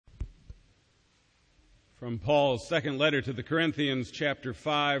From Paul's second letter to the Corinthians, chapter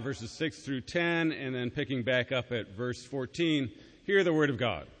 5, verses 6 through 10, and then picking back up at verse 14, hear the word of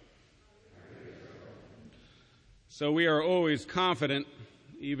God. So we are always confident,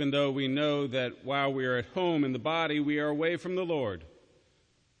 even though we know that while we are at home in the body, we are away from the Lord.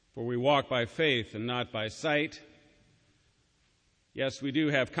 For we walk by faith and not by sight. Yes, we do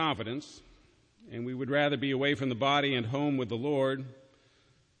have confidence, and we would rather be away from the body and home with the Lord.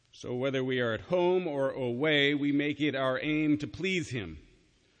 So whether we are at home or away, we make it our aim to please Him.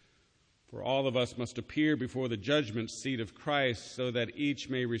 For all of us must appear before the judgment seat of Christ, so that each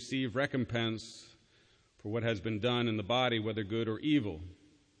may receive recompense for what has been done in the body, whether good or evil.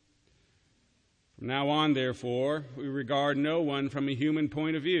 From now on, therefore, we regard no one from a human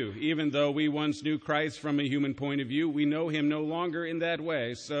point of view. Even though we once knew Christ from a human point of view, we know Him no longer in that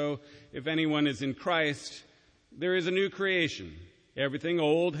way. So if anyone is in Christ, there is a new creation. Everything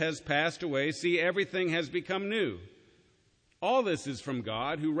old has passed away. See, everything has become new. All this is from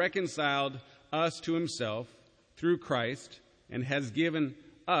God, who reconciled us to Himself through Christ and has given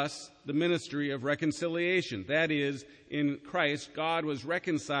us the ministry of reconciliation. That is, in Christ, God was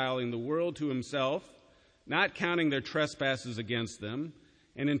reconciling the world to Himself, not counting their trespasses against them,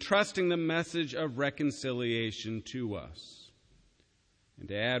 and entrusting the message of reconciliation to us. And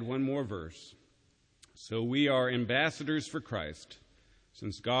to add one more verse, so we are ambassadors for Christ.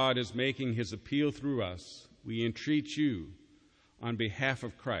 Since God is making His appeal through us, we entreat you on behalf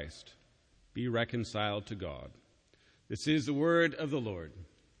of Christ, be reconciled to God. This is the word of the Lord.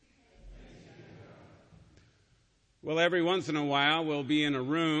 Well, every once in a while we'll be in a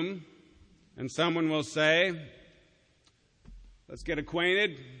room and someone will say, let's get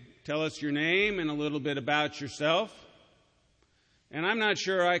acquainted, tell us your name and a little bit about yourself. And I'm not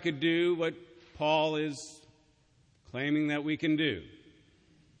sure I could do what Paul is claiming that we can do.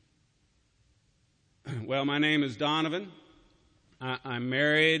 Well, my name is Donovan. I'm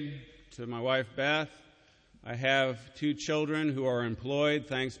married to my wife, Beth. I have 2 children who are employed,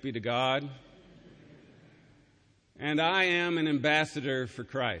 thanks be to God. And I am an ambassador for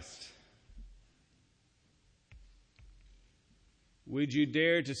Christ. Would you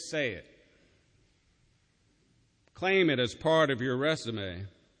dare to say it? Claim it as part of your resume.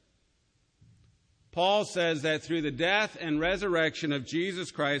 Paul says that through the death and resurrection of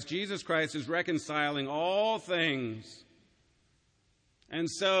Jesus Christ is reconciling all things. And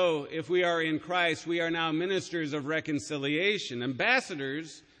so, if we are in Christ, we are now ministers of reconciliation,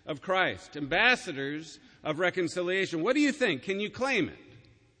 ambassadors of Christ, ambassadors of reconciliation. What do you think? Can you claim it?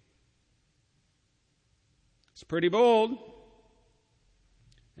 It's pretty bold.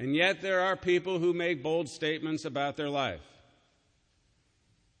 And yet there are people who make bold statements about their life.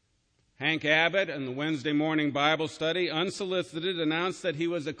 Hank Abbott, in the Wednesday morning Bible study, unsolicited, announced that he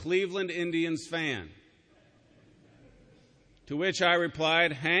was a Cleveland Indians fan. To which I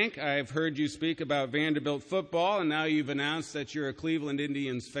replied, Hank, I've heard you speak about Vanderbilt football, and now you've announced that you're a Cleveland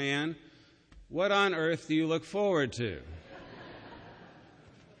Indians fan. What on earth do you look forward to?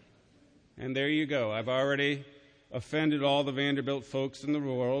 And there you go. I've already offended all the Vanderbilt folks in the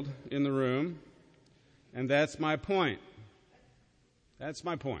world, in the room, and that's my point. That's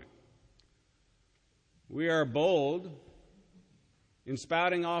my point. We are bold in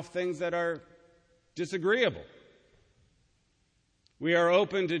spouting off things that are disagreeable. We are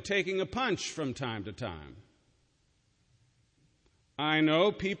open to taking a punch from time to time. I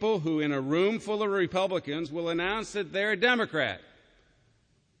know people who in a room full of Republicans will announce that they're a Democrat.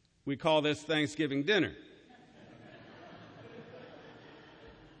 We call this Thanksgiving dinner.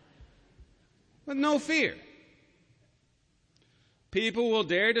 With no fear. People will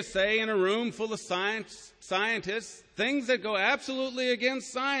dare to say in a room full of scientists things that go absolutely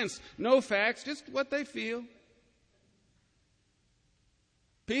against science. No facts, just what they feel.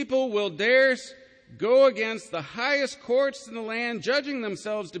 People will dare go against the highest courts in the land, judging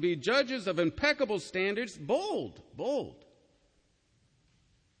themselves to be judges of impeccable standards. Bold, bold.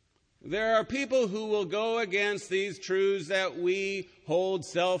 There are people who will go against these truths that we hold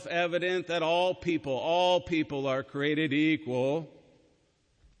self-evident, that all people are created equal.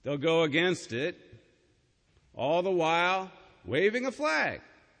 They'll go against it, all the while waving a flag.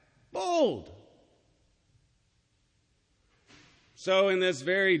 Bold. So in this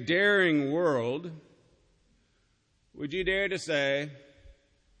very daring world, would you dare to say,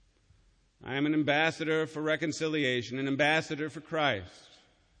 I am an ambassador for reconciliation, an ambassador for Christ?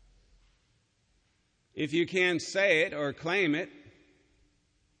 If you can't say it or claim it,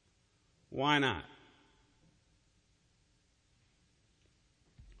 why not?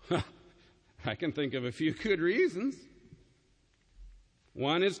 I can think of a few good reasons.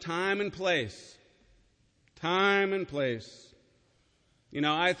 One is time and place. Time and place. You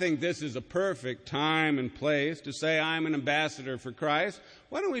know, I think this is a perfect time and place to say I'm an ambassador for Christ.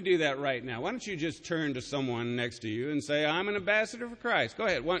 Why don't we do that right now? Why don't you just turn to someone next to you and say, I'm an ambassador for Christ. Go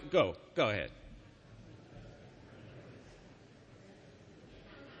ahead. Go ahead.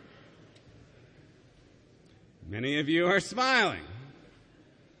 Many of you are smiling.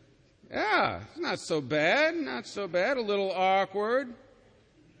 Yeah, it's not so bad. Not so bad. A little awkward.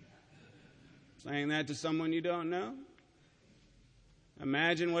 Saying that to someone you don't know.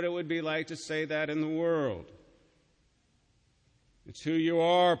 Imagine what it would be like to say that in the world. It's who you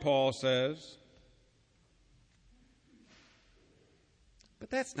are, Paul says.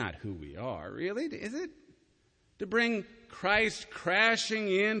 But that's not who we are, really, is it? To bring Christ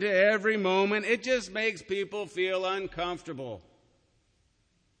crashing into every moment, it just makes people feel uncomfortable.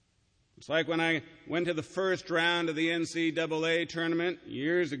 It's like when I went to the first round of the NCAA tournament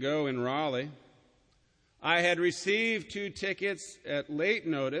years ago in Raleigh. I had received 2 tickets at late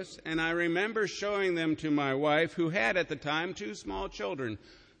notice, and I remember showing them to my wife, who had at the time 2 small children,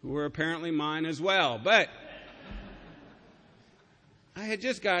 who were apparently mine as well. But I had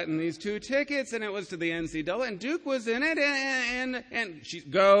just gotten these 2 tickets, and it was to the NCAA, and Duke was in it, and she,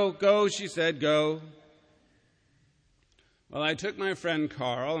 go, she said, go. Well, I took my friend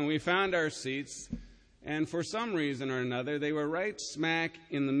Carl, and we found our seats. And for some reason or another, they were right smack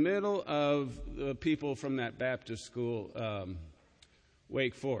in the middle of the people from that Baptist school,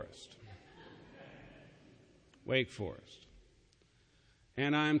 Wake Forest. Wake Forest.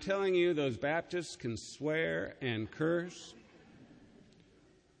 And I'm telling you, those Baptists can swear and curse.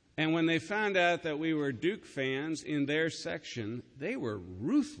 And when they found out that we were Duke fans in their section, they were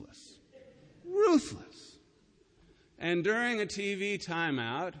ruthless. Ruthless. And during a TV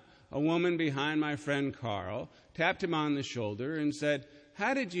timeout, a woman behind my friend Carl tapped him on the shoulder and said,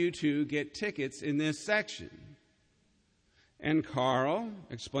 how did you 2 get tickets in this section? And Carl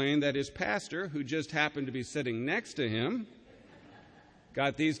explained that his pastor, who just happened to be sitting next to him,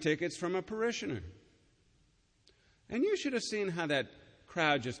 got these tickets from a parishioner. And you should have seen how that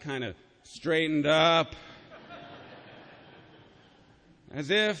crowd just kind of straightened up, as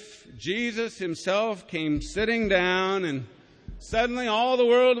if Jesus himself came sitting down, and suddenly all the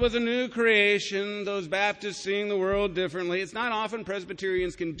world was a new creation, those Baptists seeing the world differently. It's not often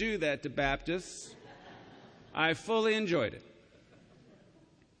Presbyterians can do that to Baptists. I fully enjoyed it.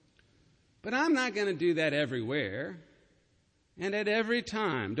 But I'm not going to do that everywhere and at every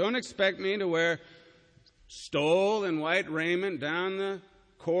time. Don't expect me to wear stole and white raiment down the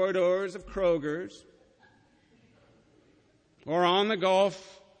corridors of Kroger's or on the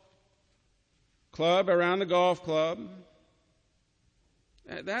golf club, around the golf club.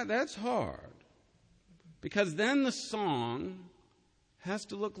 That's hard, because then the song has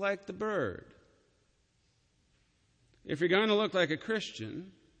to look like the bird. If you're going to look like a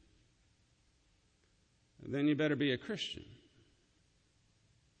Christian, then you better be a Christian.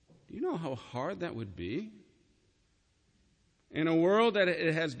 Do you know how hard that would be? In a world that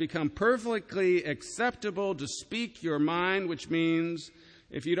it has become perfectly acceptable to speak your mind, which means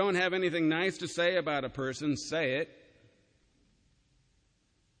if you don't have anything nice to say about a person, say it.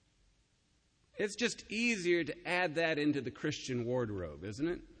 It's just easier to add that into the Christian wardrobe, isn't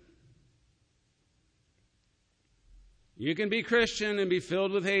it? You can be Christian and be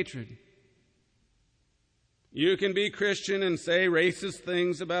filled with hatred. You can be Christian and say racist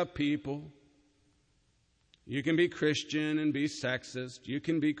things about people. You can be Christian and be sexist. You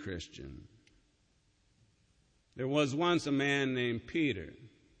can be Christian. There was once a man named Peter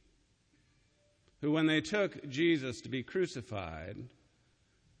who, when they took Jesus to be crucified,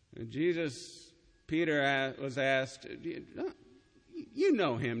 Peter was asked, you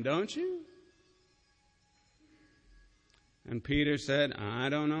know him, don't you? And Peter said, I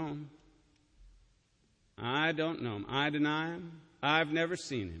don't know him. I don't know him. I deny him. I've never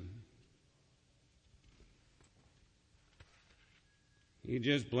seen him. He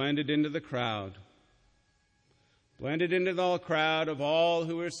just blended into the crowd. Blended into the crowd of all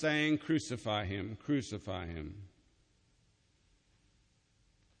who were saying, crucify him, crucify him.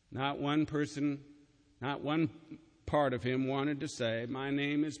 Not one person, not one part of him wanted to say, my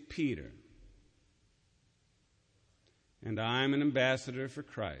name is Peter, and I'm an ambassador for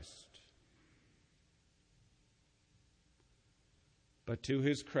Christ. But to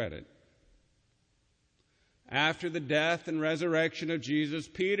his credit, after the death and resurrection of Jesus,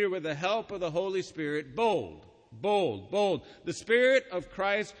 Peter, with the help of the Holy Spirit, bold, bold. The Spirit of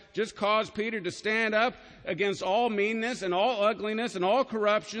Christ just caused Peter to stand up against all meanness and all ugliness and all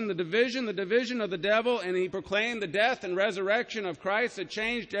corruption, the division of the devil, and he proclaimed the death and resurrection of Christ that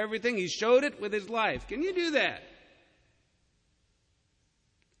changed everything. He showed it with his life. Can you do that?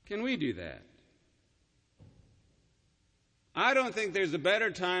 Can we do that? I don't think there's a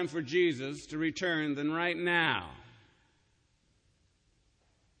better time for Jesus to return than right now.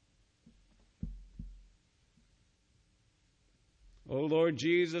 Oh, Lord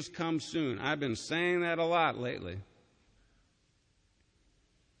Jesus, come soon. I've been saying that a lot lately.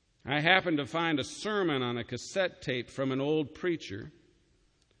 I happened to find a sermon on a cassette tape from an old preacher,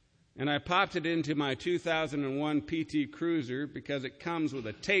 and I popped it into my 2001 PT Cruiser because it comes with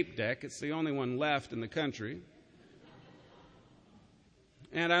a tape deck. It's the only one left in the country.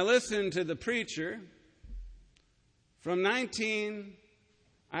 And I listened to the preacher from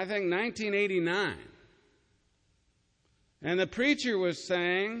 1989. And the preacher was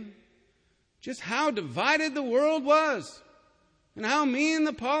saying just how divided the world was and how mean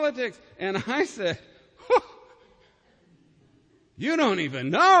the politics. And I said, you don't even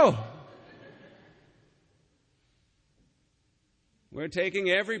know. We're taking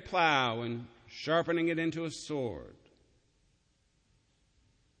every plow and sharpening it into a sword.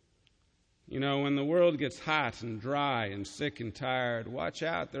 You know, when the world gets hot and dry and sick and tired, watch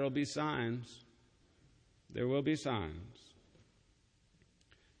out, there will be signs. There will be signs.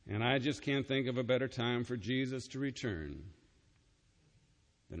 And I just can't think of a better time for Jesus to return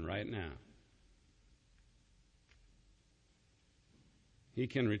than right now. He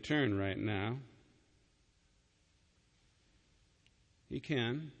can return right now. He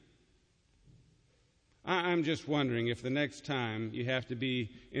can. I'm just wondering if the next time you have to be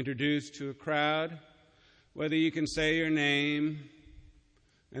introduced to a crowd, whether you can say your name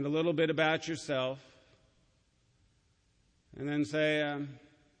and a little bit about yourself, and then say,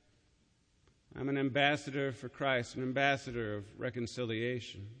 I'm an ambassador for Christ, an ambassador of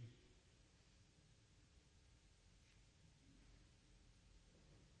reconciliation.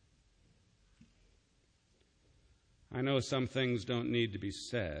 I know some things don't need to be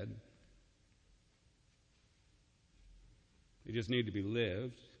said. They just need to be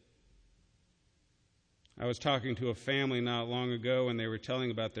lived. I was talking to a family not long ago, and they were telling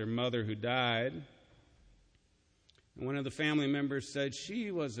about their mother who died. And one of the family members said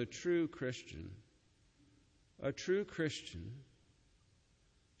she was a true Christian. A true Christian.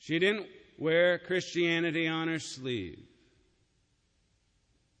 She didn't wear Christianity on her sleeve.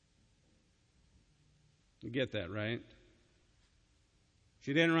 You get that, right?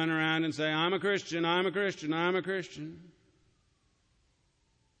 She didn't run around and say, I'm a Christian, I'm a Christian, I'm a Christian.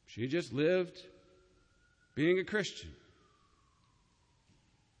 She just lived being a Christian.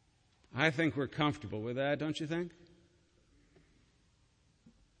 I think we're comfortable with that, don't you think?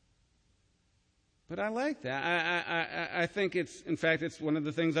 But I like that. I think it's one of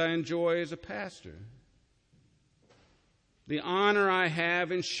the things I enjoy as a pastor. The honor I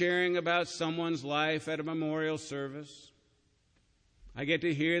have in sharing about someone's life at a memorial service. I get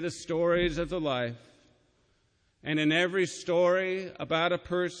to hear the stories of the life. And in every story about a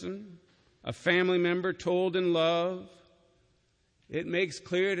person, a family member told in love, it makes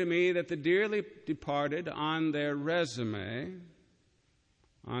clear to me that the dearly departed on their resume,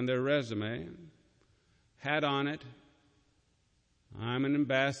 had on it, I'm an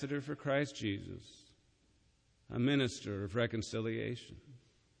ambassador for Christ Jesus, a minister of reconciliation.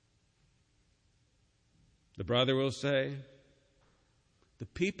 The brother will say, the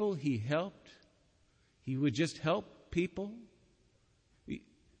people he helped, he would just help people.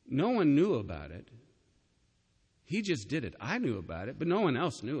 No one knew about it. He just did it. I knew about it, but no one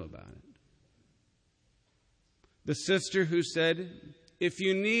else knew about it. The sister who said, if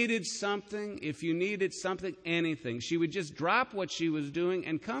you needed something, anything, she would just drop what she was doing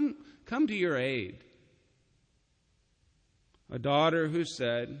and come to your aid. A daughter who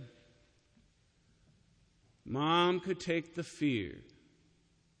said, Mom could take the fear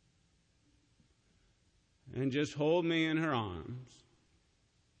and just hold me in her arms,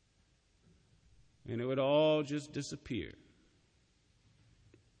 and it would all just disappear.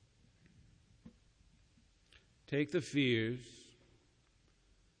 Take the fears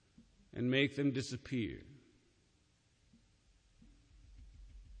and make them disappear.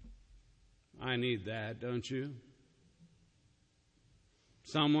 I need that, don't you?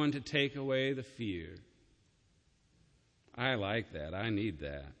 Someone to take away the fear. I like that. I need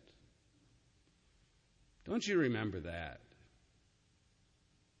that. Don't you remember that?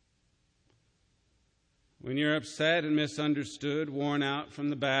 When you're upset and misunderstood, worn out from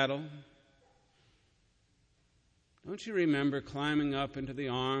the battle, Don't you remember climbing up into the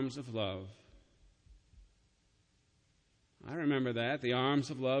arms of love? I remember that, the arms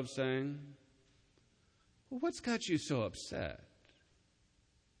of love saying, well, what's got you so upset?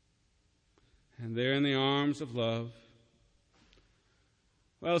 And there in the arms of love,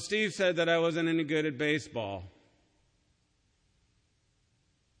 well, Steve said that I wasn't any good at baseball.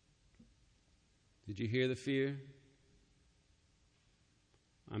 Did you hear the fear?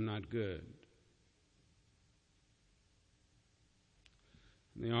 I'm not good.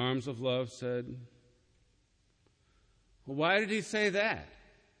 And the arms of love said, well, why did he say that?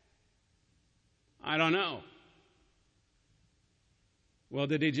 I don't know. Well,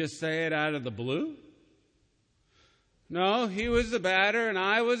 did he just say it out of the blue? No, he was the batter and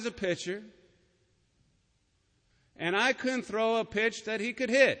I was the pitcher. And I couldn't throw a pitch that he could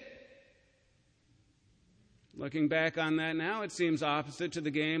hit. Looking back on that now, it seems opposite to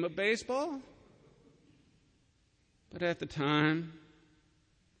the game of baseball. But at the time,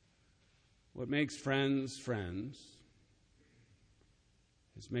 what makes friends friends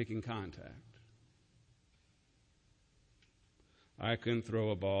is making contact. I couldn't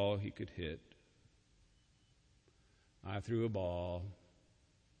throw a ball he could hit. I threw a ball.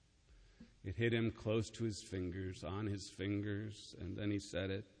 It hit him close to his fingers, on his fingers, and then he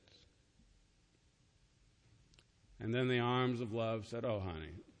said it. And then the arms of love said, oh,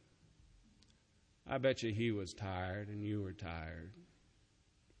 honey, I bet you he was tired and you were tired.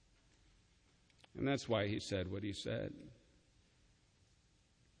 And that's why he said what he said.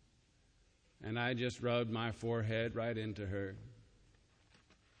 And I just rubbed my forehead right into her.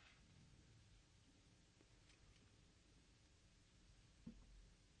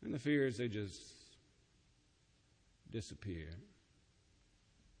 And the fears, they just disappear.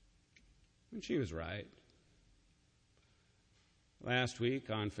 And she was right. Last week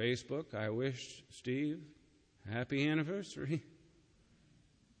on Facebook, I wished Steve happy anniversary.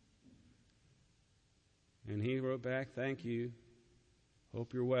 And he wrote back, thank you.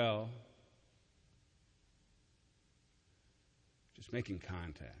 Hope you're well. Just making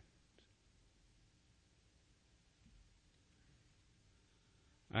contact.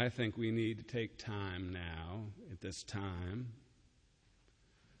 I think we need to take time now, at this time,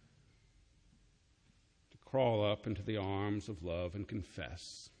 to crawl up into the arms of love and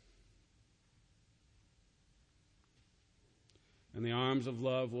confess. And the arms of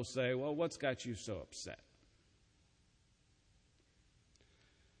love will say, well, what's got you so upset?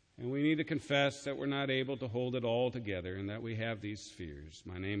 And we need to confess that we're not able to hold it all together and that we have these fears.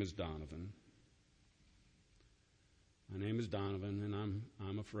 My name is Donovan. My name is Donovan, and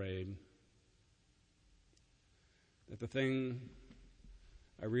I'm afraid that the thing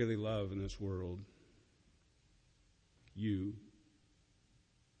I really love in this world, you,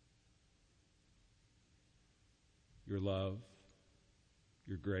 your love,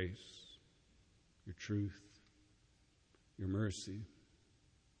 your grace, your truth, your mercy,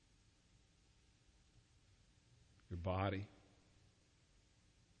 your body,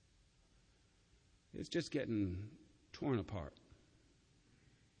 it's just getting torn apart.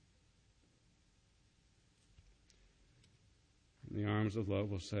 And the arms of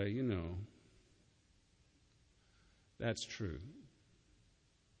love will say, you know, that's true.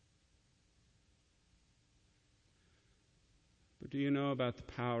 But do you know about the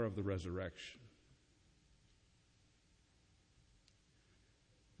power of the resurrection?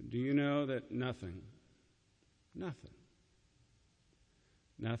 Do you know that nothing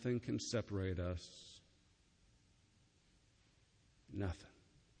can separate us? Nothing.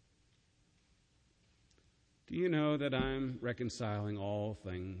 Do you know that I'm reconciling all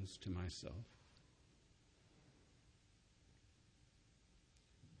things to myself?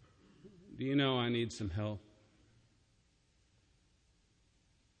 Do you know I need some help?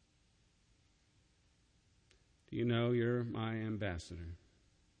 Do you know you're my ambassador,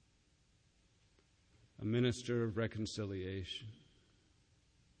 a minister of reconciliation?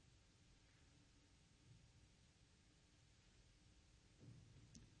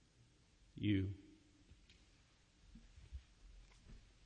 You.